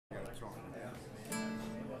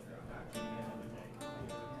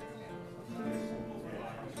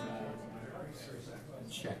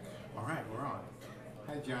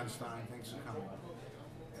John Stein. Thanks for coming.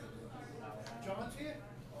 John's here?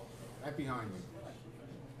 Right behind you.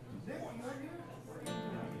 Nick, you're here?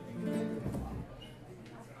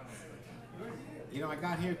 You know, I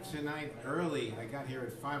got here tonight early. I got here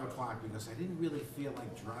at 5 o'clock because I didn't really feel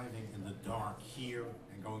like driving in the dark here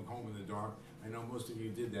and going home in the dark. I know most of you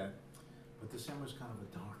did that. But December's kind of a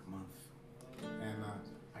dark month. And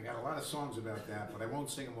I got a lot of songs about that, but I won't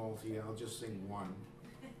sing them all to you. I'll just sing one.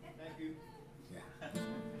 Thank you. Yeah.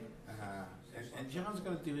 And John's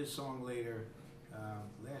going to do his song later,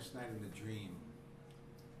 Last Night in a Dream,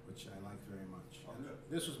 which I like very much. And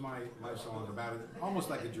this was my song about it, almost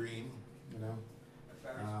like a dream, you know.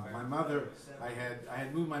 My mother, I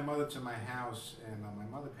had moved my mother to my house, and my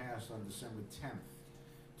mother passed on December 10th,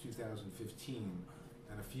 2015.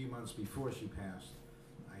 And a few months before she passed,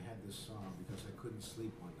 I had this song because I couldn't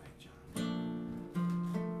sleep one night, John.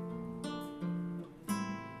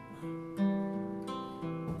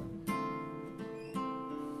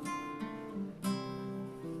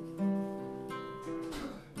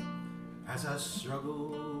 As I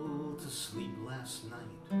struggled to sleep last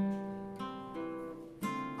night,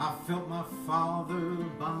 I felt my father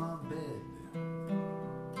by my bed.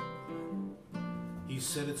 He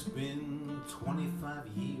said, "It's been 25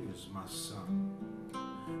 years, my son."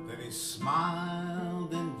 Then he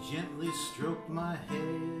smiled and gently stroked my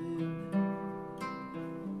head.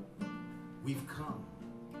 "We've come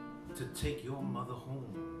to take your mother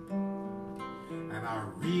home." And I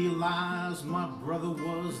realized my brother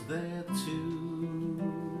was there too.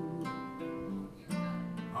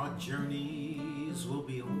 Our journeys will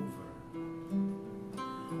be over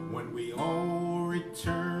when we all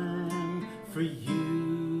return for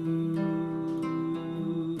you.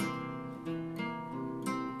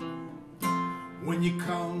 When you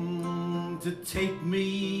come to take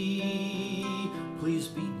me, please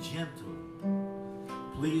be gentle,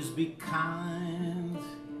 please be kind.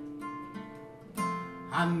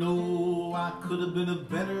 I know I could have been a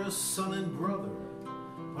better son and brother,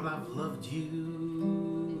 but I've loved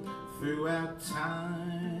you throughout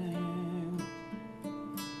time.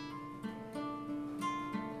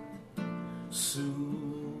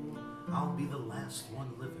 Soon I'll be the last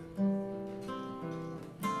one living.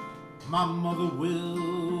 My mother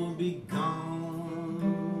will be gone.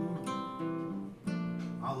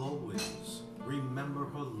 I'll always remember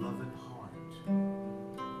her loving heart,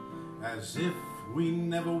 as if we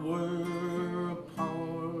never were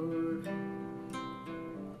apart.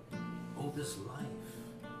 Oh, this life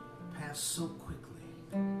passed so quickly.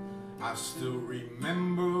 I still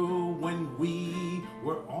remember when we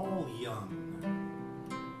were all young.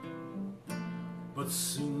 But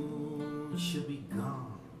soon she'll be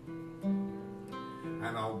gone,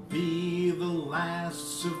 and I'll be the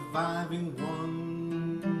last surviving one.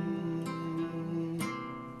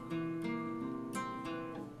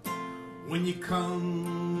 When you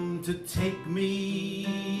come to take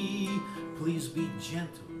me, please be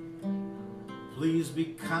gentle, please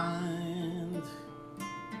be kind.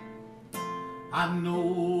 I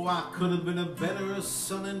know I could have been a better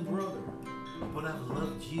son and brother, but I've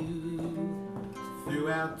loved you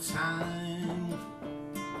throughout time.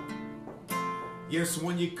 Yes,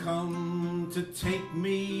 when you come to take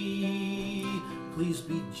me, please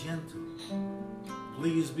be gentle,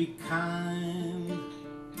 please be kind.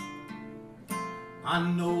 I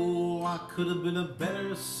know I could have been a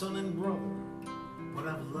better son and brother, but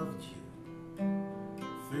I've loved you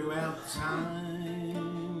throughout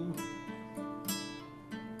time.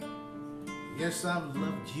 Yes, I've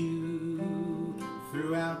loved you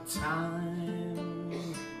throughout time.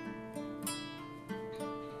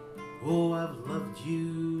 Oh, I've loved you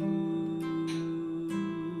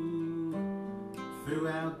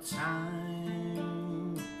throughout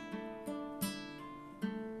time.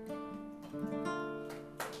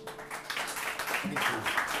 Thank you.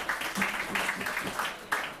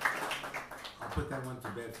 I'll put that one to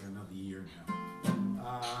bed for another year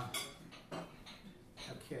now.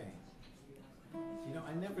 Okay. You know,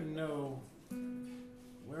 I never know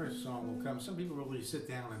where a song will come. Some people really sit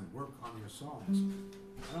down and work on their songs.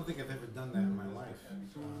 I don't think I've ever done that in my life.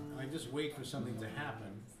 I just wait for something to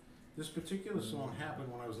happen. This particular song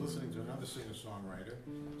happened when I was listening to another singer-songwriter.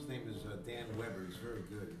 His name is Dan Weber. He's very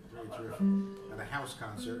good, very terrific, at a house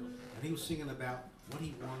concert. And he was singing about what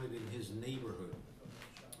he wanted in his neighborhood.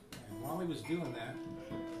 And while he was doing that,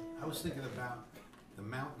 I was thinking about the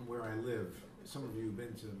mountain where I live. Some of you have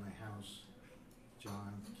been to my house.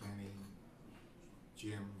 John, Kenny,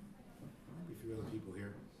 Jim, maybe a few other people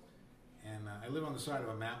here. And I live on the side of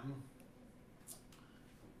a mountain.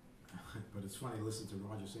 But it's funny to listen to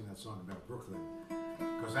Roger sing that song about Brooklyn.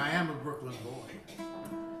 because I am a Brooklyn boy.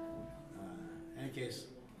 In any case,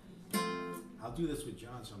 I'll do this with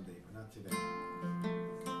John someday, but not today.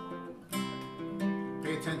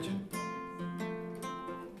 Pay attention.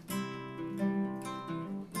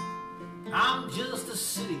 I'm just a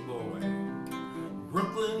city boy,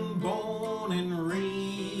 Brooklyn born and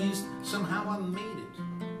raised. Somehow I made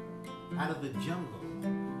it out of the jungle.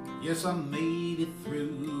 Yes, I made it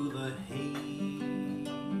through the haze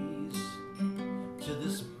to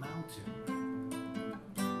this mountain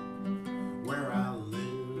where I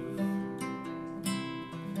live.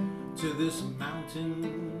 To this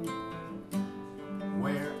mountain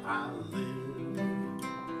where I live.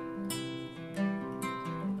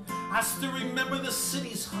 I still remember the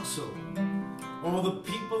city's hustle, all the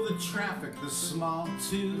people, the traffic, the smog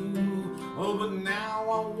too. Oh, but now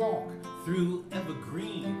I walk through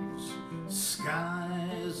evergreens,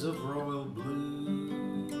 skies of royal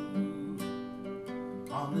blue,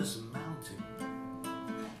 on this mountain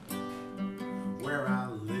where I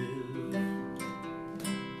live.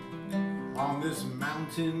 On this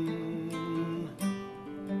mountain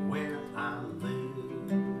where I live.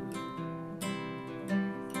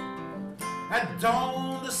 At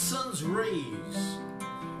dawn the sun's rays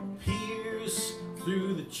pierce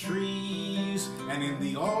through the trees, and in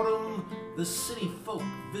the autumn the city folk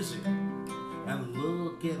visit and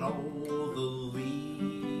look at all the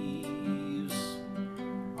leaves.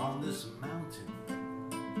 On this mountain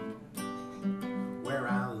where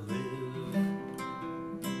I live.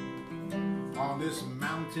 On this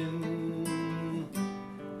mountain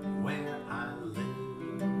where I live.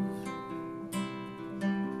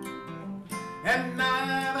 At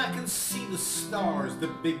night I can see the stars, the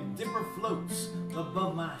Big Dipper floats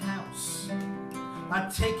above my house.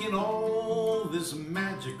 I've taken all this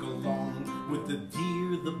magic along with the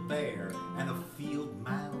deer, the bear, and a field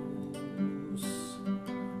mouse.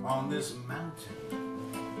 On this mountain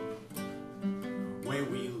where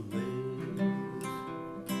we live.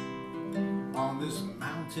 On this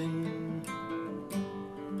mountain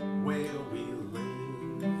where we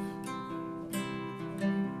live.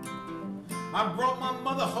 I brought my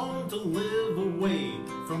mother home to live away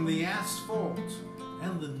from the asphalt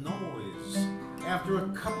and the noise. After a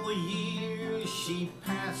couple of years she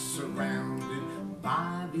passed, surrounded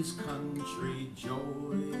by these country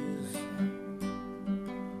joys.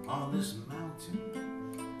 On this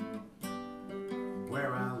mountain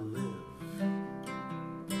where I live.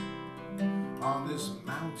 On this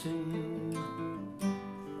mountain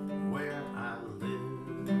where I live.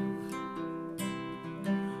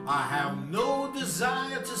 I have no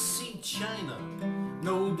desire to see China,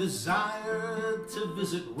 no desire to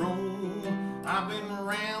visit Rome. I've been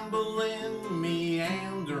rambling,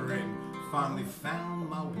 meandering, finally found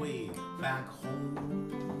my way back home.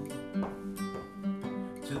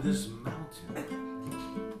 To this mountain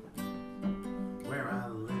where I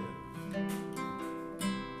live.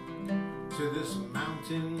 To this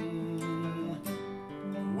mountain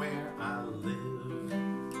where I live.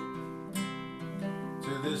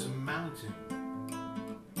 To this mountain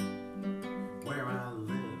where I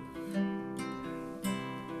live.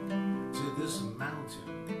 To this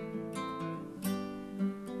mountain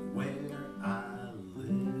where I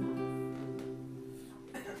live.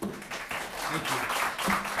 Thank you.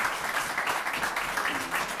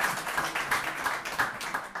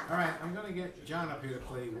 All right, I'm going to get John up here to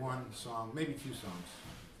play one song, maybe two songs.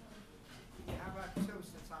 How about two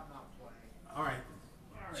since I'm not playing? All right,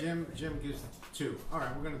 Jim gives two. All right,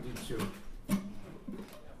 we're going to do two.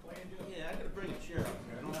 Yeah, I gotta bring a chair up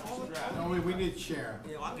here. I don't have a strap. No, we need chair.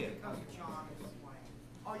 Yeah, I'll get it. Because John is playing.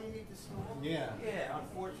 Oh, you need the stool? Yeah, Yeah,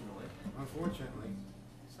 unfortunately. unfortunately.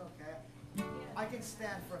 It's okay. I can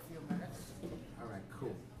stand for a few minutes. All right,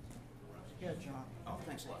 cool. Here, John. Oh,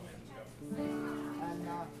 thanks a lot, man. And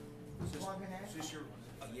who's plugging in? Is this your,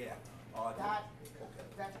 yeah. That, Okay.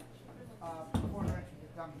 that quarter inch of the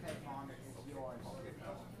dump tape on it is yours.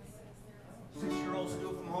 Is this your old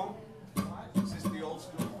stool from home? What? Is this the old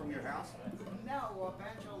stool from your house? No,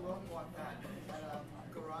 Banjo Lil bought that at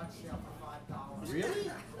a garage sale for $5.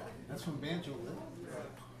 Really? That's from Banjo Lil?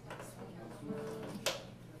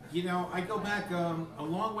 You know, I go back a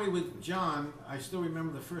long way with John. I still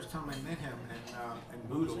remember the first time I met him in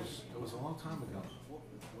Boodles. It was a long time ago.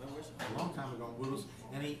 When was it? A long time ago in Boodles.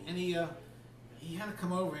 And he had to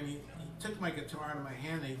come over and he took my guitar out of my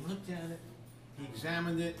hand and he looked at it, he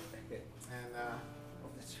examined it, and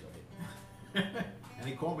That's right. and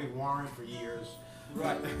he called me Warren for years.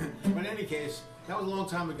 Right. But in any case, that was a long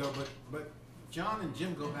time ago, but John and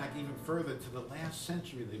Jim go back even further to the last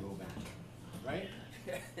century they go back, right?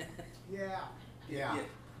 Yeah. Yeah.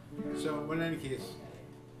 So, but in any case,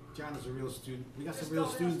 John is a real student. We got Just some real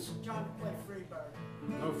don't students. ask John to play Freebird.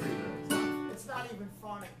 No free. It's not even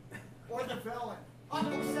funny. Or the villain. Oh,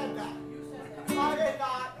 who said that? I did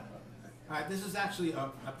not. All right, this is actually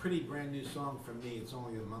a pretty brand new song for me. It's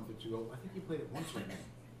only a month or two old. I think you played it once with me.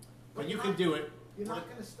 But you can do it. You're not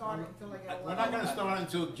going to start it until I get We're not going to start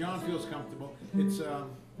until John feels comfortable. It's,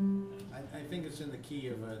 I think it's in the key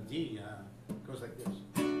of D. It goes like this.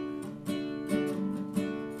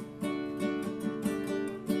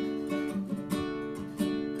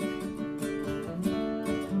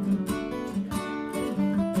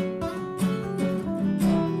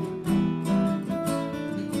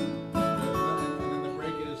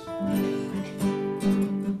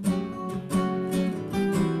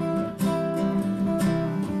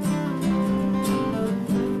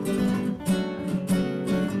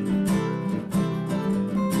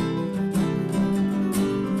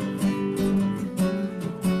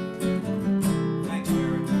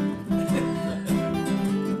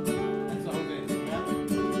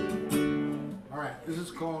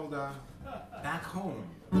 Called Back Home.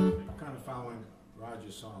 Kind of following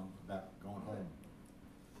Roger's song about going home.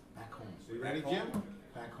 Back home. So you ready, Jim?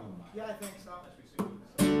 Back home. Yeah, I think so.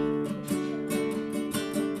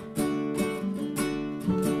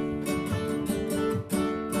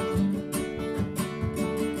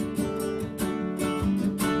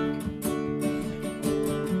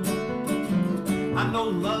 I know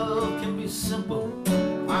love can be simple.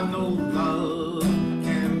 I know love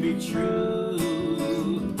can be true.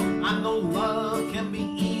 I know love can be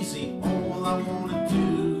easy. All I want to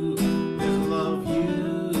do is love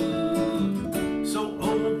you. So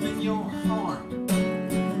open your heart,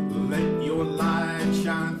 let your light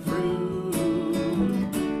shine through.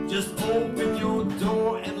 Just open your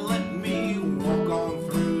door and let me walk on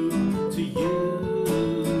through to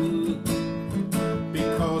you.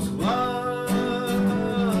 Because love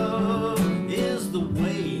is the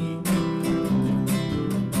way.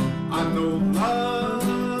 I know love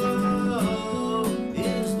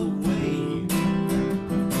is the way.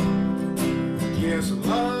 Yes,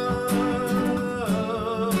 love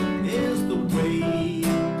is the way.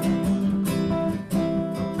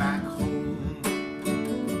 Back home.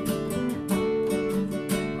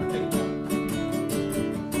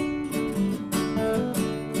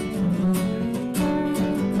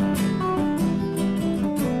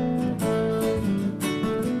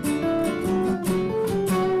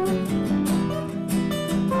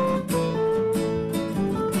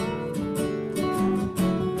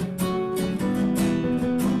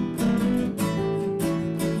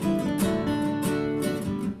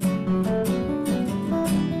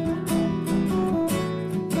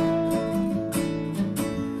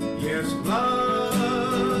 Yes, love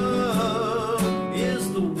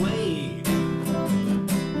is the way.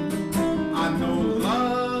 I know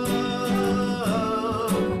love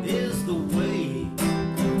is the way.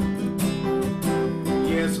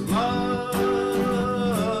 Yes, love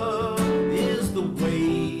is the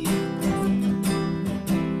way.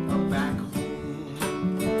 Back home.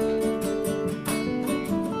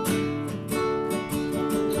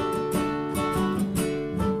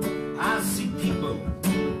 I see people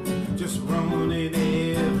just running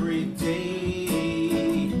every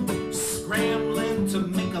day, scrambling to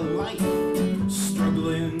make a life,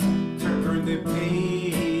 struggling to earn their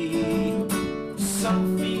pay.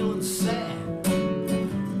 Some feeling sad,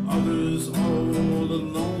 others all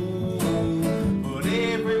alone, but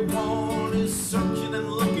everyone is searching and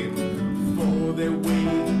looking for their way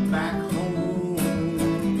back home.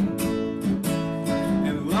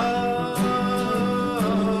 And love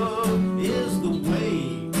is the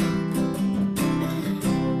way.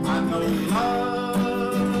 I know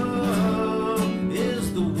love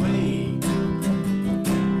is the way.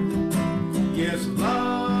 Yes,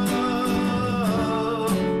 love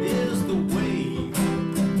is the way.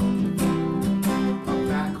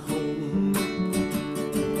 Back home.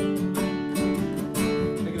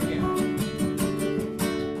 Take it again.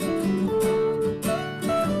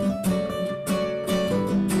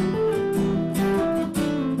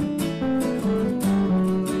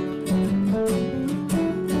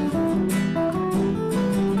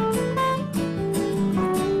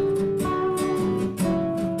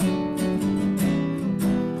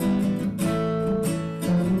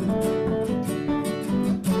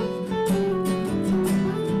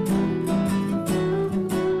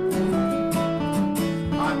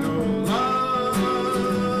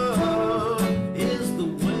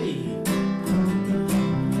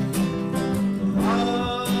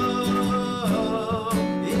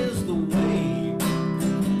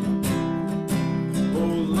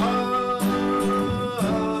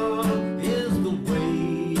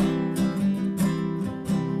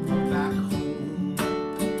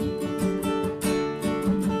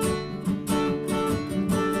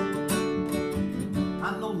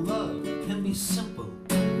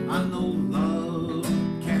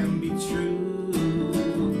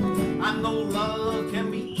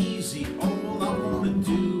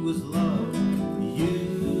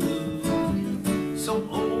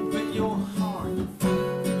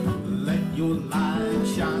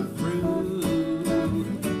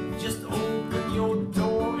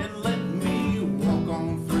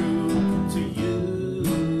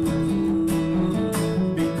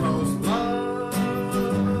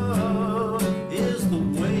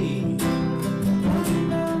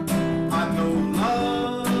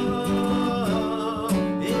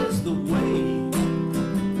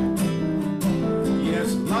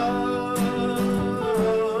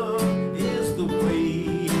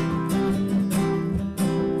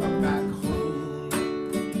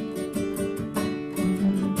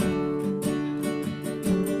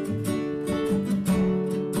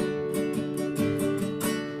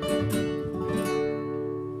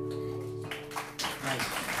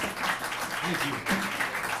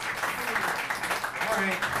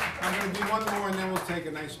 and then we'll take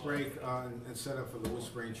a nice break and set up for the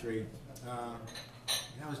whispering tree.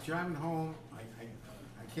 I was driving home. I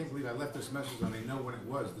can't believe I left this message on. I know when it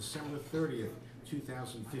was. December 30th,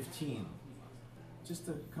 2015. Just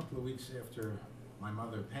a couple of weeks after my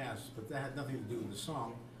mother passed, but that had nothing to do with the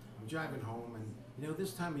song. I'm driving home, and you know,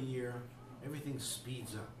 this time of year, everything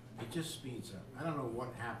speeds up. It just speeds up. I don't know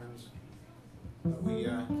what happens, but we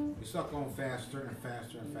start going faster and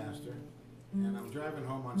faster and faster. And I'm driving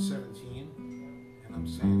home on 17, and I'm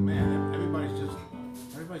saying, man, everybody's just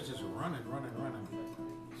running.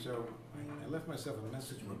 So I left myself a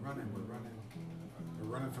message, we're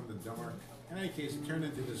running from the dark. In any case, it turned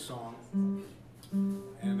into this song.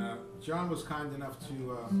 And John was kind enough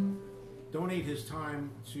to donate his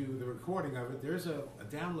time to the recording of it. There's a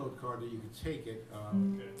download card that you can take it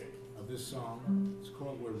of this song. It's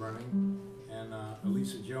called We're Running. And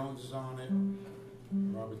Elisa Jones is on it,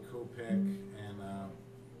 Robert Kopek, and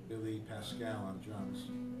Billy Pascal on drums.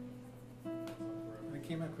 And it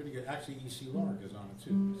came out pretty good. Actually, E.C. Lark is on it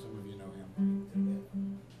too. Some of you know him.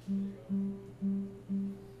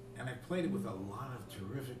 And I played it with a lot of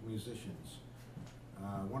terrific musicians.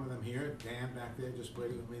 One of them here, Dan back there, just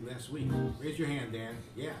played it with me last week. Raise your hand, Dan.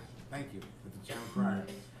 Yeah, thank you, with the town crier.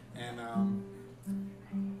 And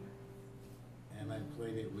I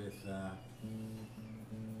played it with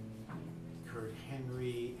Kurt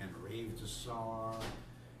Henry and Rave Desar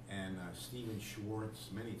and Stephen Schwartz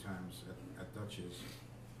many times at Dutch's.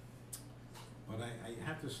 But I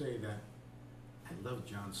have to say that I love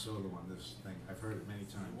John's solo on this thing. I've heard it many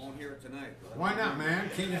times. Won't hear it tonight. Why not, man?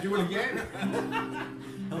 Can't you do it again?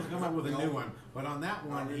 He'll come up with a new one. But on that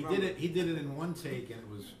one, he did it in one take, and it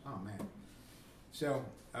was, oh man. So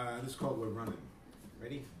this is called We're Running.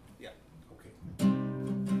 Ready? Yeah. Okay.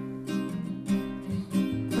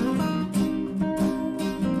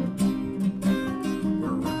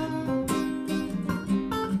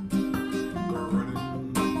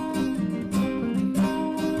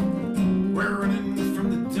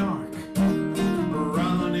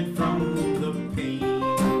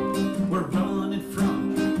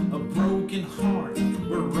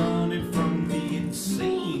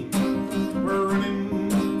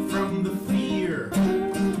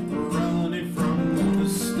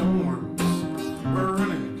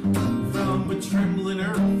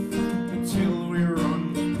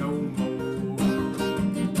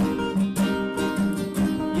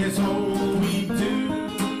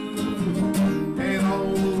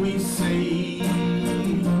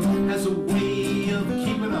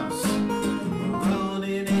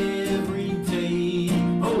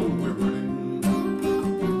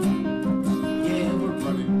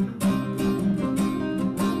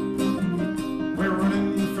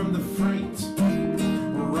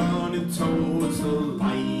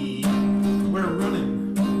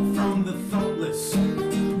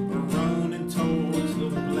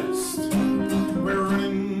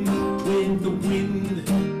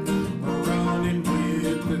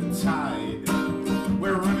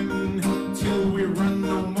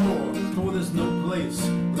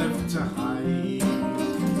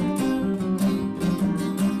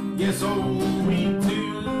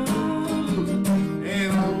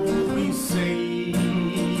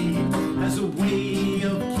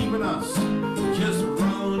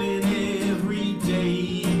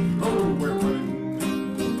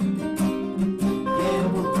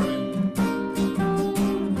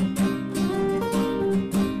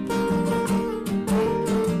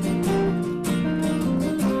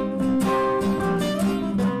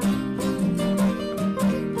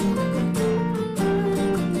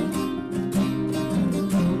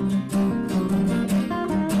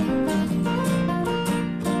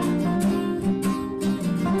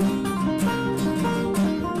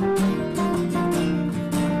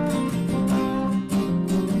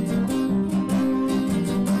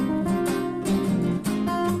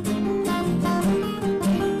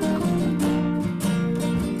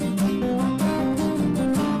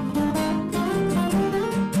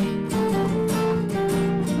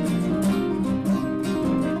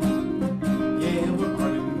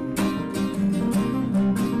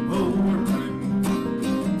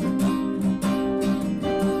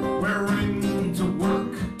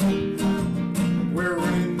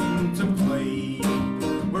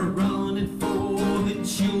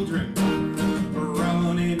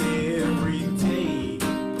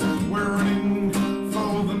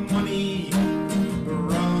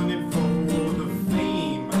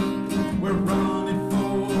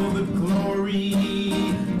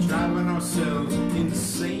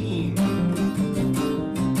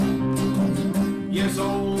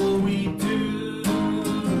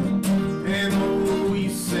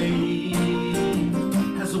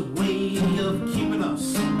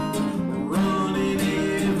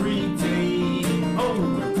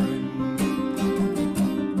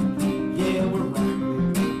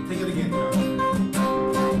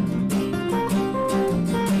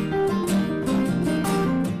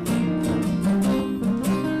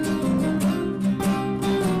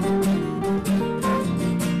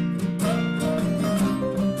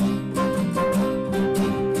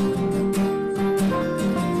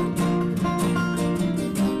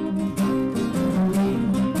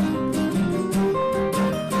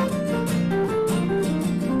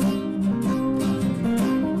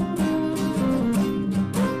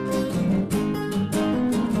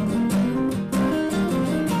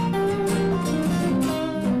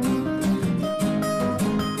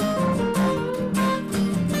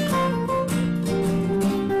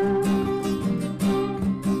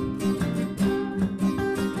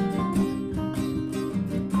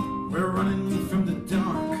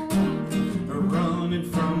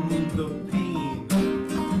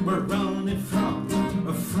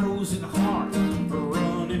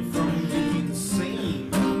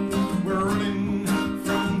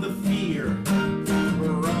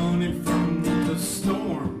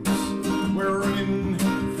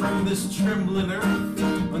 trembling earth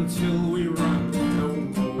until we run no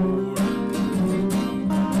more.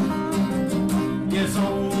 Yes,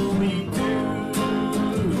 all we do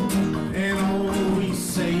and all we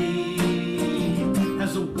say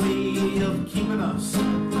has a way of keeping us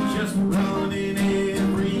just running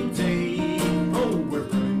every day. Oh, we're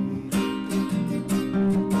running.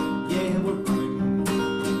 Yeah, we're running.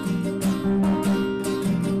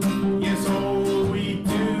 Yes, all we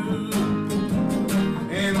do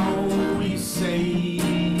and all we say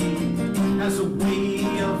has a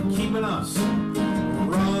way of keeping us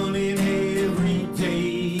running every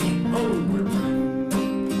day. Oh, we're running.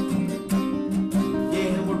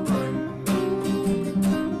 Yeah, we're running.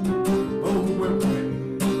 Oh, we're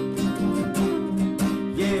running.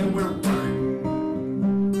 Yeah, we're running.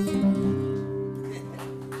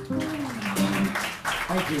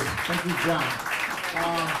 Thank you. Thank you, John.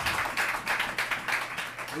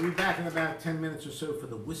 We'll be back in about 10 minutes or so for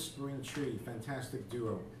the Whispering Tree, fantastic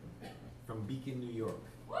duo from Beacon, New York.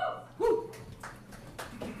 Woo!